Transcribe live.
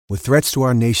With threats to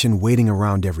our nation waiting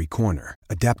around every corner,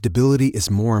 adaptability is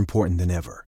more important than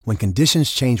ever. When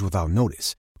conditions change without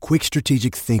notice, quick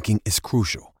strategic thinking is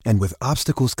crucial. And with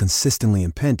obstacles consistently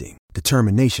impending,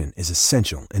 determination is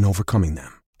essential in overcoming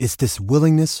them. It's this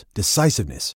willingness,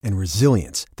 decisiveness, and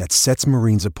resilience that sets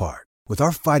Marines apart. With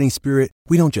our fighting spirit,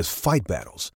 we don't just fight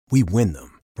battles, we win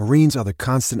them. Marines are the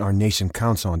constant our nation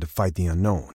counts on to fight the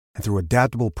unknown. And through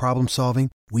adaptable problem solving,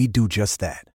 we do just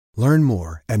that. Learn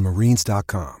more at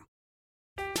marines.com.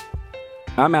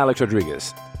 I'm Alex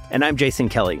Rodriguez. And I'm Jason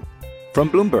Kelly. From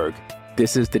Bloomberg,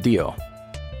 this is The Deal.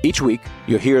 Each week,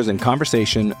 you'll hear us in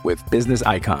conversation with business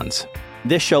icons.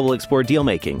 This show will explore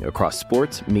deal-making across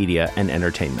sports, media, and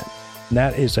entertainment.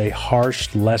 That is a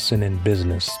harsh lesson in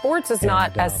business. Sports is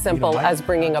not as simple as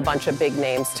bringing a bunch of big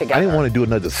names together. I didn't want to do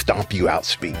another stomp you out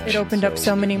speech. It opened up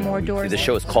so many more doors. The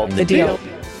show is called The Deal.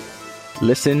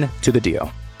 Listen to The Deal.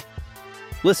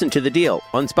 Listen to The Deal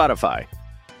on Spotify.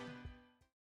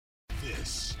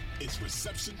 This is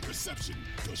Reception,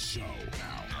 the show.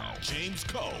 Now, James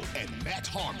Cole and Matt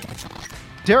Harmon.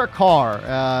 Derek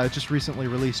Carr, just recently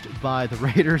released by the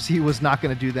Raiders. He was not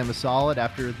going to do them a solid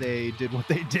after they did what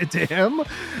they did to him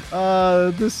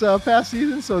this past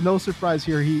season. So no surprise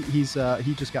here. He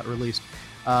just got released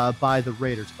by the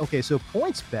Raiders. Okay, so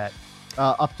PointsBet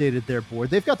updated their board.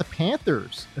 They've got the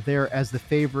Panthers there as the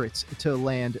favorites to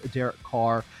land Derek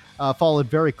Carr, followed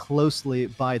very closely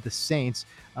by the Saints,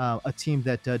 a team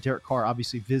that Derek Carr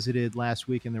obviously visited last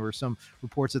week, and there were some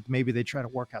reports that maybe they try to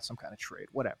work out some kind of trade.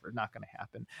 Whatever, not going to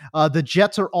happen. The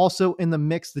Jets are also in the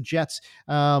mix. The Jets,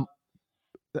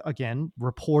 again,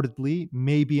 reportedly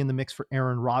maybe in the mix for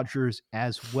Aaron Rodgers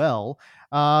as well.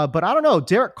 But I don't know.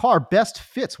 Derek Carr best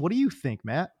fits. What do you think,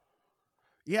 Matt?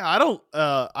 Yeah, I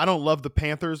don't love the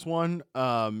Panthers one,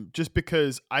 just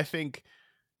because I think,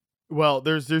 well,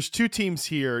 there's two teams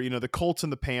here, the Colts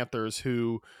and the Panthers,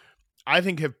 who I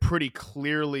think have pretty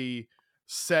clearly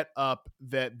set up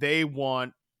that they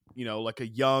want, like a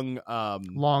young,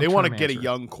 they want to get a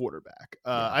young quarterback.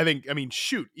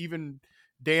 Even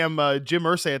damn Jim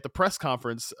Irsay at the press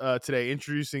conference today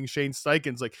introducing Shane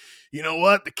Steichen's like, you know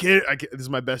what, the kid, this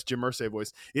is my best Jim Irsay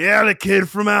voice. Yeah, the kid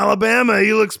from Alabama,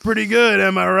 he looks pretty good.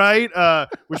 Am I right?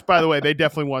 Which, by the way, they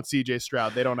definitely want CJ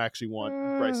Stroud. They don't actually want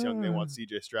Bryce Young. They want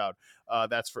CJ Stroud.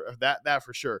 That's for that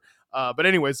for sure. But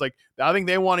anyways, I think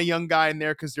they want a young guy in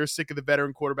there because they're sick of the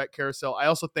veteran quarterback carousel. I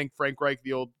also think Frank Reich,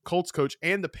 the old Colts coach,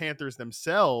 and the Panthers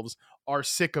themselves are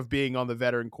sick of being on the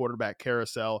veteran quarterback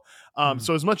carousel.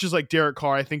 So as much as Derek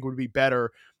Carr, I think would be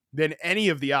better than any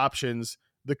of the options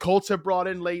the Colts have brought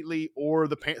in lately, or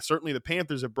certainly the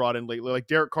Panthers have brought in lately.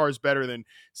 Derek Carr is better than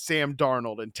Sam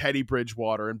Darnold and Teddy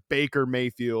Bridgewater and Baker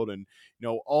Mayfield and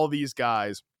all these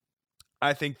guys.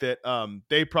 I think that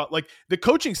they the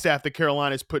coaching staff that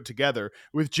Carolina's put together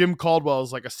with Jim Caldwell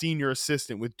as a senior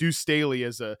assistant, with Deuce Staley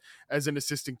as an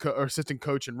assistant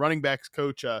coach and running backs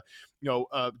coach.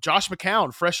 Josh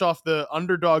McCown, fresh off the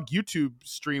Underdog YouTube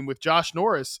stream with Josh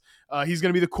Norris, he's going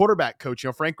to be the quarterback coach.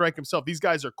 Frank Reich himself. These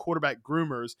guys are quarterback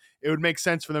groomers. It would make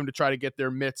sense for them to try to get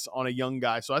their mitts on a young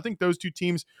guy. So I think those two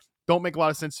teams don't make a lot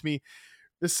of sense to me.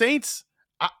 The Saints,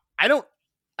 I don't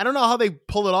know how they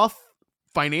pull it off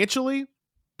financially,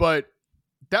 but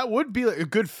that would be a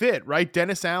good fit, right?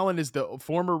 Dennis Allen is the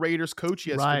former Raiders coach.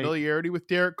 He has familiarity with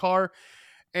Derek Carr,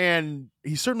 and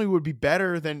he certainly would be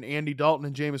better than Andy Dalton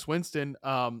and Jameis Winston.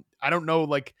 I don't know,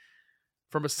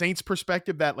 from a Saints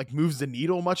perspective, that moves the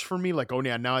needle much for me.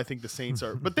 Now I think the Saints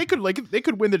are, but they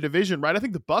could win the division, right? I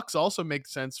think the Bucs also make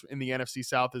sense in the NFC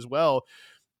South as well.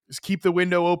 Just keep the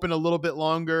window open a little bit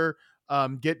longer.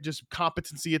 Get just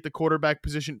competency at the quarterback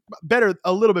position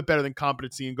a little bit better than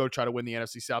competency, and go try to win the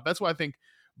NFC South. That's why I think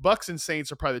Bucs and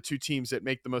Saints are probably the two teams that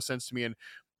make the most sense to me. And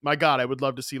my God, I would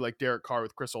love to see Derek Carr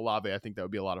with Chris Olave. I think that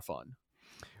would be a lot of fun.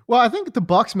 Well, I think the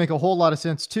Bucs make a whole lot of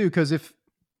sense too, because if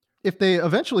they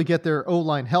eventually get their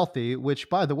O-line healthy, which,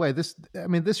 by the way, this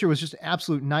year was just an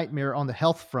absolute nightmare on the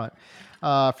health front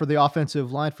for the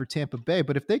offensive line for Tampa Bay.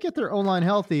 But if they get their O-line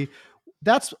healthy,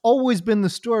 that's always been the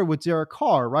story with Derek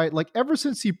Carr, right? Ever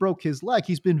since he broke his leg,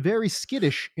 he's been very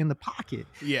skittish in the pocket.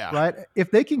 Yeah. Right.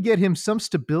 If they can get him some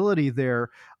stability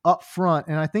there up front,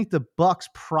 and I think the Bucs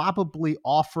probably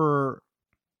offer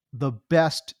the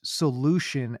best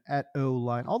solution at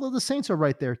O-line, although the Saints are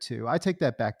right there too. I take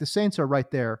that back. The Saints are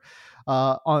right there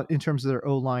in terms of their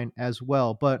O-line as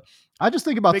well. But I just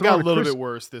think about, they got a little bit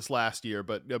worse this last year,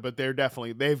 but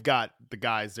they've got the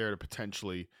guys there to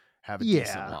potentially have a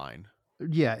decent line.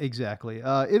 Yeah, exactly.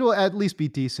 It'll at least be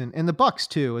decent, and the Bucks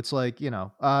too. It's like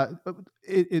the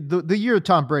year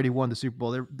Tom Brady won the Super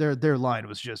Bowl, their line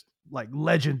was just like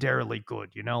legendarily good.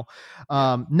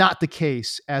 Not the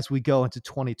case as we go into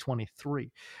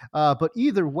 2023. But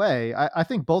either way, I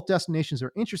think both destinations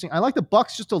are interesting. I like the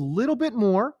Bucks just a little bit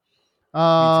more.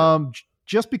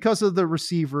 Just because of the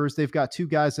receivers, they've got two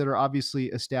guys that are obviously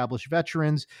established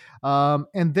veterans,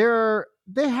 and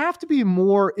they have to be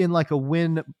more in like a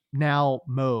win now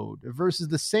mode versus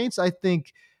the Saints. I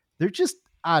think they're just,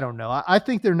 I don't know. I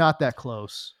think they're not that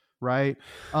close, right?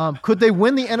 Could they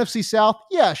win the NFC South?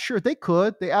 Yeah, sure, they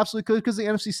could. They absolutely could because the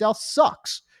NFC South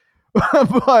sucks.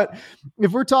 But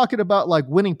if we're talking about like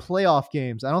winning playoff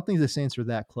games, I don't think the Saints are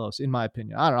that close, in my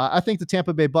opinion. I don't know. I think the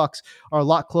Tampa Bay Bucks are a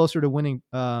lot closer to winning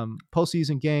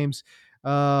postseason games.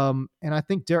 And I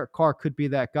think Derek Carr could be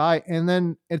that guy. And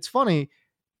then it's funny,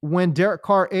 when Derek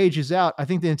Carr ages out, I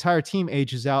think the entire team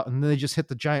ages out, and then they just hit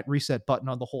the giant reset button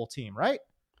on the whole team, right?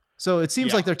 So it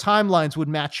seems like their timelines would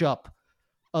match up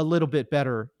a little bit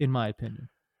better, in my opinion.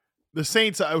 The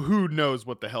Saints, who knows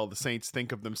what the hell the Saints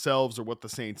think of themselves or what the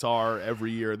Saints are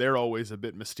every year. They're always a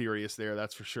bit mysterious there,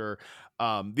 that's for sure.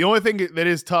 The only thing that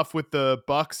is tough with the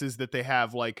Bucks is that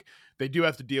they do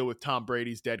have to deal with Tom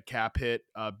Brady's dead cap hit,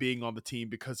 being on the team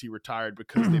because he retired,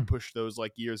 because they pushed those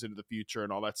like years into the future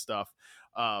and all that stuff.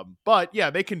 But yeah,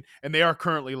 they can, and they are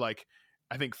currently like,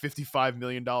 I think $55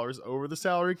 million over the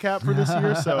salary cap for this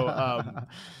year. So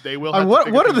they will have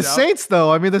what are the Saints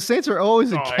though? I mean, the Saints are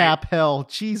always in cap hell.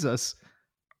 Jesus.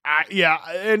 Yeah.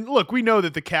 And look, we know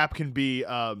that the cap can be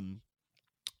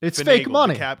it's fake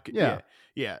money.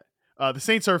 Yeah. The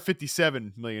Saints are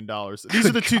 $57 million. These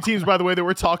are the two teams, by the way, that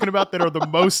we're talking about that are the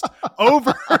most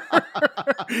over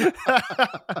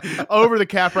over the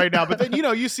cap right now. But then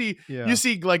you see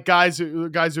like guys who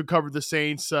covered the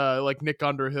Saints, like Nick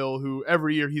Underhill, who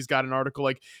every year he's got an article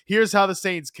like, here's how the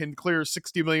Saints can clear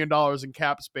 $60 million in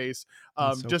cap space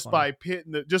by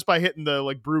hitting the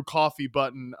like brew coffee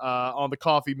button on the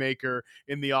coffee maker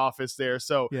in the office there.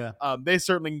 So they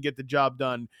certainly can get the job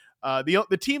done.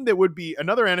 The team that would be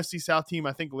another NFC South team,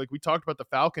 I think, like we talked about the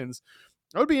Falcons,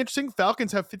 that would be interesting.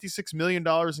 Falcons have $56 million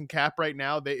in cap right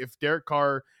now. If Derek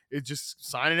Carr is just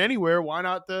signing anywhere, why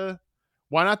not the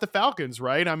Falcons,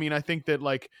 right? I mean, I think that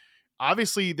like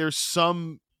obviously there's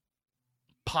some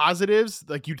positives.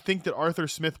 Like you'd think that Arthur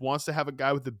Smith wants to have a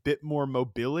guy with a bit more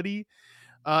mobility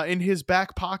in his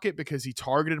back pocket because he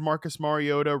targeted Marcus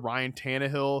Mariota, Ryan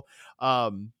Tannehill.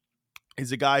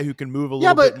 Is a guy who can move a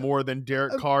little bit more than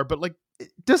Derek Carr, but like,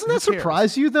 doesn't that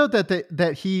surprise you though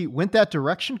that he went that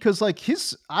direction? Because like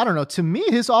I don't know, to me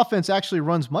his offense actually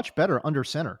runs much better under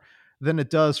center than it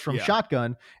does from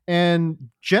shotgun. And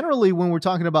generally, when we're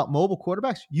talking about mobile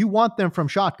quarterbacks, you want them from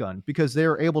shotgun because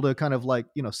they're able to kind of like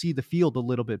see the field a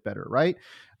little bit better, right?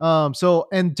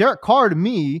 And Derek Carr to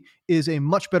me is a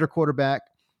much better quarterback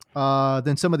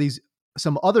than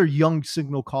some other young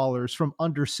signal callers from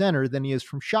under center than he is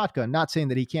from shotgun. Not saying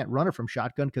that he can't run it from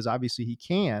shotgun, because obviously he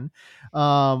can,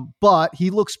 but he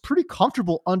looks pretty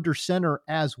comfortable under center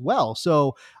as well.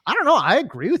 So I don't know. I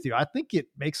agree with you. I think it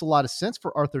makes a lot of sense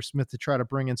for Arthur Smith to try to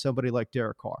bring in somebody like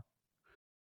Derek Carr.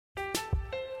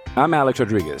 I'm Alex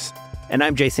Rodriguez. And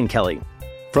I'm Jason Kelly.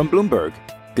 From Bloomberg,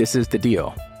 this is The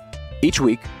Deal. Each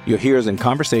week, you'll hear us in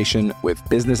conversation with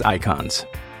business icons.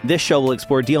 This show will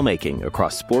explore deal-making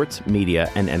across sports,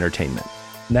 media, and entertainment.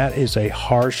 That is a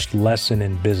harsh lesson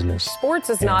in business.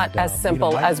 Sports is not as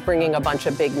simple as bringing a bunch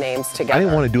of big names together. I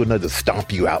didn't want to do another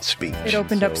stomp you out speech. It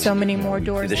opened up so many more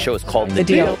doors. The show is called The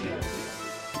Deal.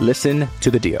 Listen to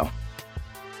The Deal.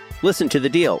 Listen to The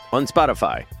Deal on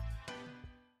Spotify.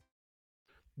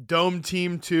 Dome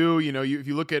team too. If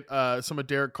you look at some of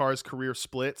Derek Carr's career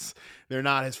splits, they're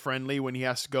not as friendly when he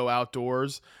has to go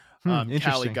outdoors.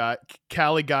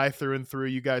 Cali guy through and through.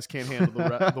 You guys can't handle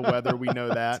the weather. We know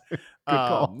that.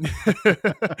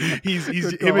 He's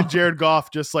him and Jared Goff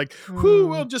just like,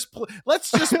 we'll just let's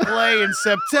just play in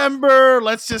September.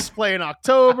 Let's just play in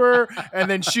October, and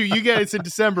then you get it's in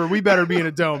December. We better be in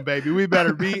a dome, baby. We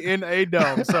better be in a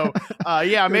dome. So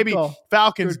maybe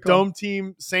Falcons dome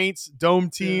team, Saints dome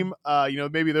team.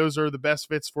 Maybe those are the best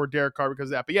fits for Derek Carr because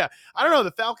of that. But yeah, I don't know. The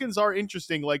Falcons are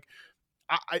interesting. Like,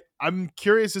 I'm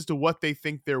curious as to what they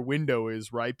think their window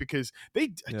is, right? Because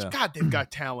they've got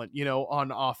talent,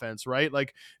 on offense, right?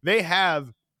 Like they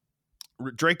have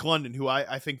Drake London, who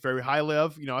I think very highly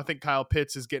of. I think Kyle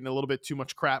Pitts is getting a little bit too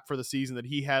much crap for the season that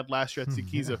he had last year. I think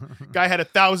he's a guy had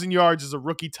 1,000 yards as a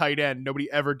rookie tight end.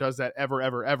 Nobody ever does that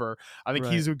ever. I think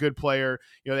he's a good player.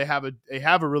 They have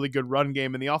a really good run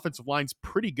game, and the offensive line's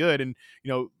pretty good. And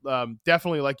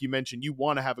definitely, like you mentioned, you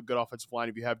want to have a good offensive line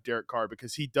if you have Derek Carr,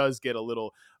 because he does get a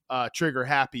little trigger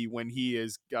happy when he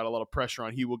has got a lot of pressure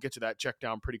on. He will get to that check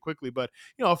down pretty quickly. But,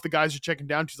 if the guys are checking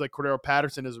down, she's like Cordero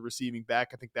Patterson as a receiving back,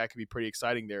 I think that could be pretty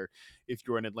exciting there if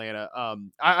you're in Atlanta.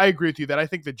 I agree with you that I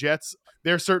think the Jets,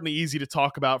 they're certainly easy to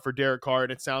talk about for Derek Carr,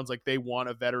 and it sounds like they want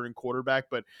a veteran quarterback.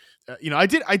 But, I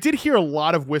did hear a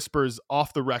lot of whispers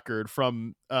off the record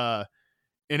from, and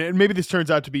maybe this turns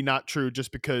out to be not true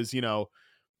just because,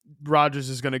 Rodgers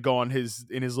is going to go in his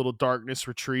little darkness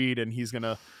retreat, and he's going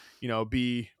to,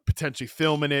 be potentially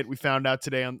filming it. We found out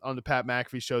today on the Pat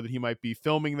McAfee show that he might be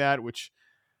filming that, which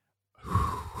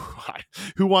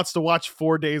who wants to watch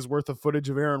 4 days worth of footage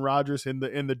of Aaron Rodgers in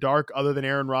the dark other than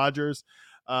Aaron Rodgers?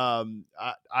 I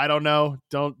don't know.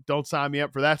 Don't sign me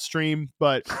up for that stream,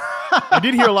 but I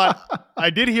did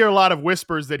hear a lot of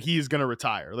whispers that he is going to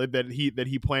retire, that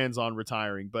he plans on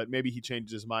retiring, but maybe he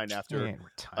changes his mind after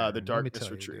the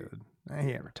darkness retreat. He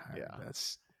ain't retired. Yeah.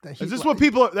 That's just what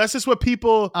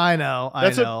people. I know.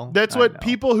 That's what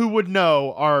people who would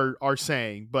know are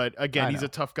saying. But again, he's a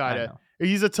tough guy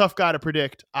to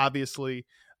predict. Obviously,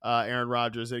 Aaron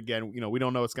Rodgers. Again, we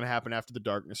don't know what's going to happen after the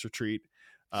darkness retreat.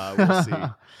 We'll see.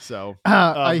 So,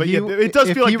 but it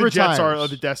does feel like the Jets are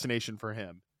the destination for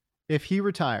him. If he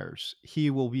retires,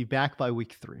 he will be back by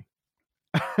week 3.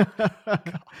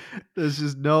 There's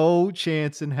just no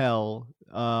chance in hell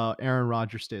Aaron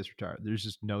Rodgers stays retired. There's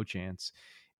just no chance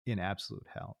in absolute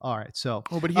hell. All right. So,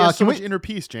 but he has so much inner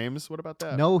peace, James. What about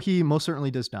that? No, he most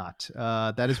certainly does not.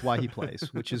 That is why he plays,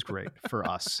 which is great for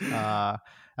us.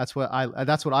 That's what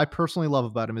I personally love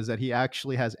about him, is that he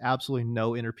actually has absolutely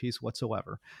no inner peace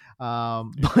whatsoever.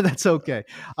 But that's okay.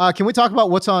 Can we talk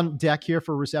about what's on deck here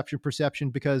for Reception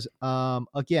Perception? Because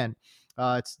again,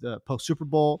 it's the post Super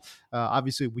Bowl.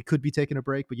 Obviously, we could be taking a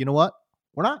break, but you know what?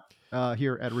 We're not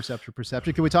here at Reception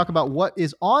Perception. Can we talk about what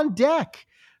is on deck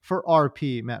for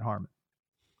RP, Matt Harmon?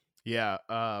 Yeah.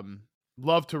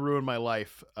 Love to ruin my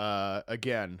life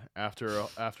again after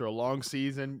a long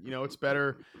season. It's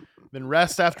better than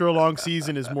rest after a long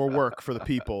season is more work for the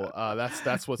people.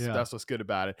 That's what's good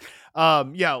about it.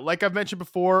 Like I've mentioned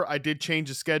before, I did change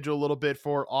the schedule a little bit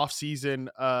for off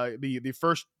season. The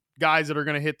first guys that are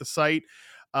going to hit the site,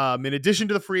 in addition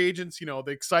to the free agents, the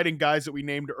exciting guys that we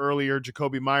named earlier: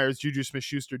 Jacoby Myers, Juju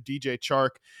Smith-Schuster, DJ Chark.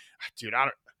 Dude,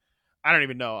 I don't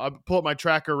even know. I'll pull up my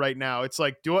tracker right now. It's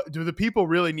like, do the people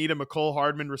really need a McCole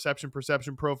Hardman reception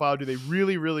perception profile? Do they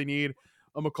really, really need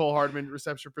a McCole Hardman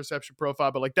reception perception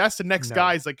profile? But that's the next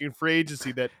guys in free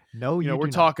agency that we're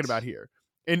talking about here.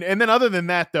 And then other than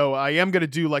that, though, I am going to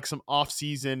do some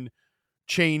off-season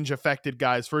change affected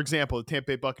guys. For example, the Tampa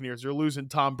Bay Buccaneers, they're losing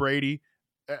Tom Brady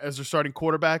as their starting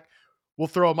quarterback. We'll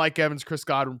throw a Mike Evans, Chris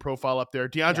Godwin profile up there.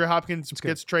 DeAndre Hopkins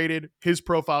gets traded. His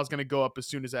profile is going to go up as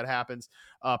soon as that happens.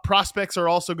 Prospects are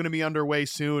also going to be underway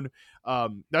soon.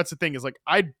 That's the thing, is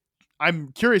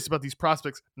I'm curious about these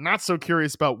prospects, not so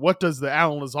curious about what does the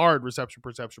Alan Lazard reception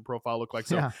perception profile look like.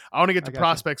 So I want to get to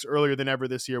prospects earlier than ever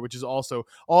this year, which is also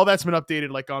all that's been updated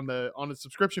on the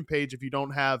subscription page. If you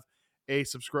don't have a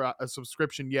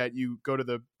subscription yet, you go to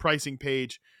the pricing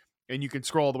page and you can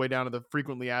scroll all the way down to the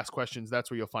frequently asked questions.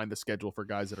 That's where you'll find the schedule for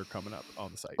guys that are coming up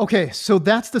on the site. Okay, so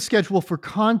that's the schedule for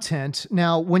content.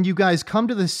 Now, when you guys come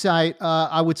to the site,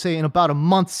 I would say in about a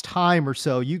month's time or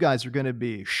so, you guys are going to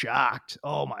be shocked.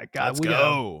 Oh my God.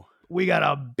 We got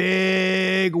a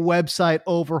big website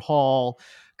overhaul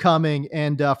coming.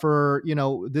 And we're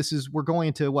going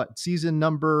into season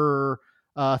number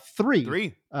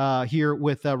 3 here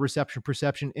with Reception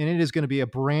Perception, and it is going to be a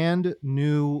brand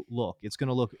new look. It's going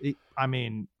to look,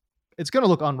 it's going to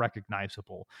look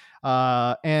unrecognizable,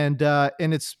 and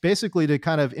it's basically to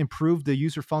kind of improve the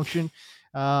user function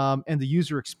and the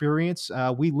user experience.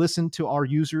 We listened to our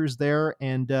users there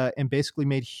and basically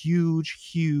made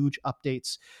huge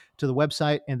updates to the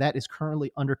website, and that is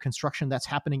currently under construction. That's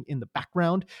happening in the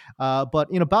background. But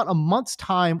in about a month's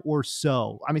time or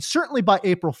so, certainly by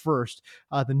April 1st,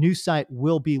 the new site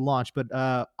will be launched. But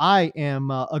I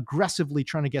am aggressively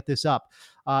trying to get this up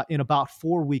in about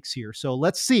 4 weeks here. So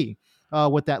let's see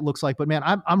what that looks like. But man,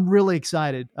 I'm really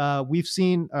excited. We've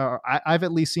seen, I've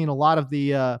at least seen a lot of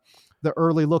the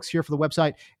early looks here for the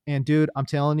website. And dude, I'm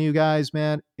telling you guys,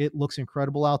 man, it looks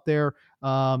incredible out there.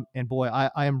 And boy,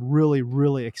 I am really,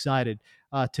 really excited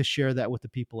to share that with the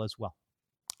people as well.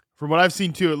 from what I've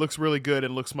seen too, it looks really good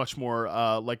and looks much more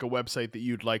like a website that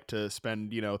you'd like to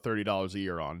spend, $30 a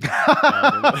year on.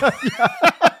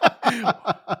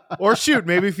 Or shoot,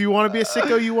 maybe if you want to be a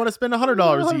sicko, you want to spend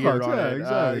 $100 a year on it.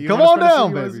 Exactly. Come on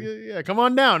down, baby. Yeah, come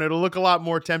on down. It'll look a lot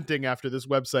more tempting after this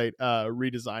website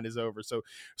redesign is over. So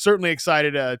certainly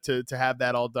excited to have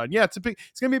that all done. Yeah, it's going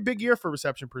to be a big year for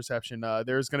Reception Perception.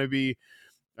 There's going to be,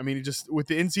 just with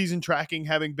the in-season tracking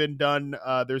having been done,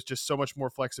 there's just so much more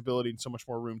flexibility and so much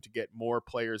more room to get more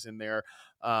players in there.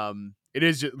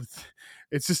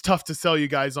 It's just tough to sell you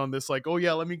guys on this, like, oh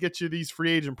yeah, let me get you these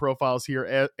free agent profiles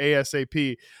here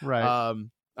ASAP. Right.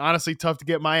 Honestly, tough to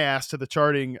get my ass to the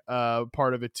charting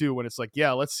part of it too, when it's like,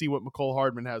 yeah, let's see what McCole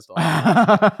Hardman has to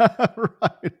offer.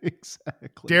 Right,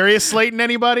 exactly. Darius Slayton,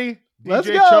 anybody? Let's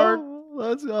DJ go. Chart?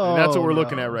 Let's go. And that's what we're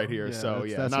looking at right here. So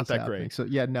that's not that happening. great. So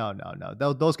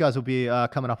no. Those guys will be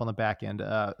coming up on the back end,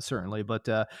 certainly. But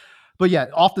yeah,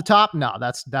 off the top, no,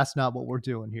 that's not what we're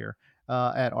doing here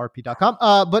at rp.com.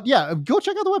 But yeah, go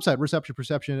check out the website,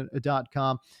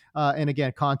 receptionperception.com. And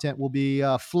again, content will be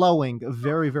flowing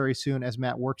very, very soon as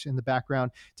Matt works in the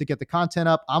background to get the content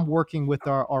up. I'm working with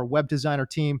our web designer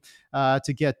team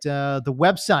to get the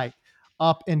website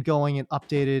up and going and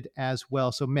updated as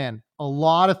well. So man, a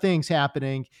lot of things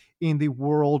happening in the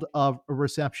world of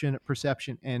Reception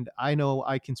Perception. And I know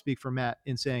I can speak for Matt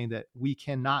in saying that we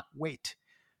cannot wait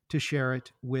to share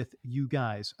it with you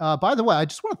guys. By the way, I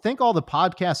just want to thank all the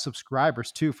podcast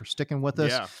subscribers too for sticking with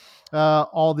us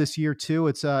all this year too.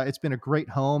 It's been a great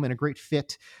home and a great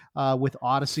fit with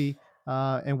Odyssey.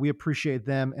 And we appreciate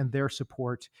them and their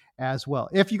support as well.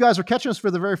 If you guys are catching us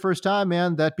for the very first time,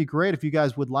 man, that'd be great if you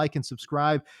guys would like and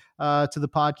subscribe to the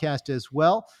podcast as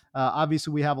well.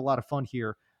 Obviously, we have a lot of fun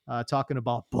here talking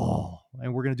about ball,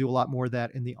 and we're going to do a lot more of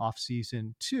that in the off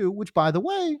season too, which, by the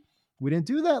way, we didn't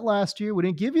do that last year. We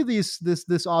didn't give you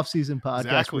this off season podcast.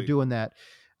 Exactly. We're doing that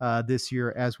this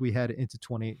year as we head into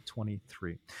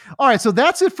 2023. All right, so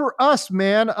that's it for us,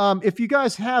 man. If you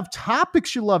guys have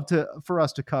topics you love for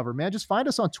us to cover, man, just find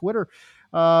us on Twitter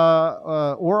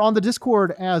or on the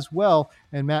Discord as well,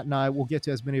 and Matt and I will get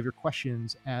to as many of your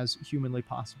questions as humanly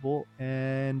possible,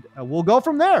 and we'll go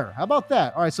from there. How about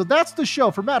that? All right, so that's the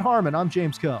show. For Matt Harmon, I'm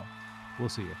James Coe. We'll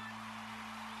see you.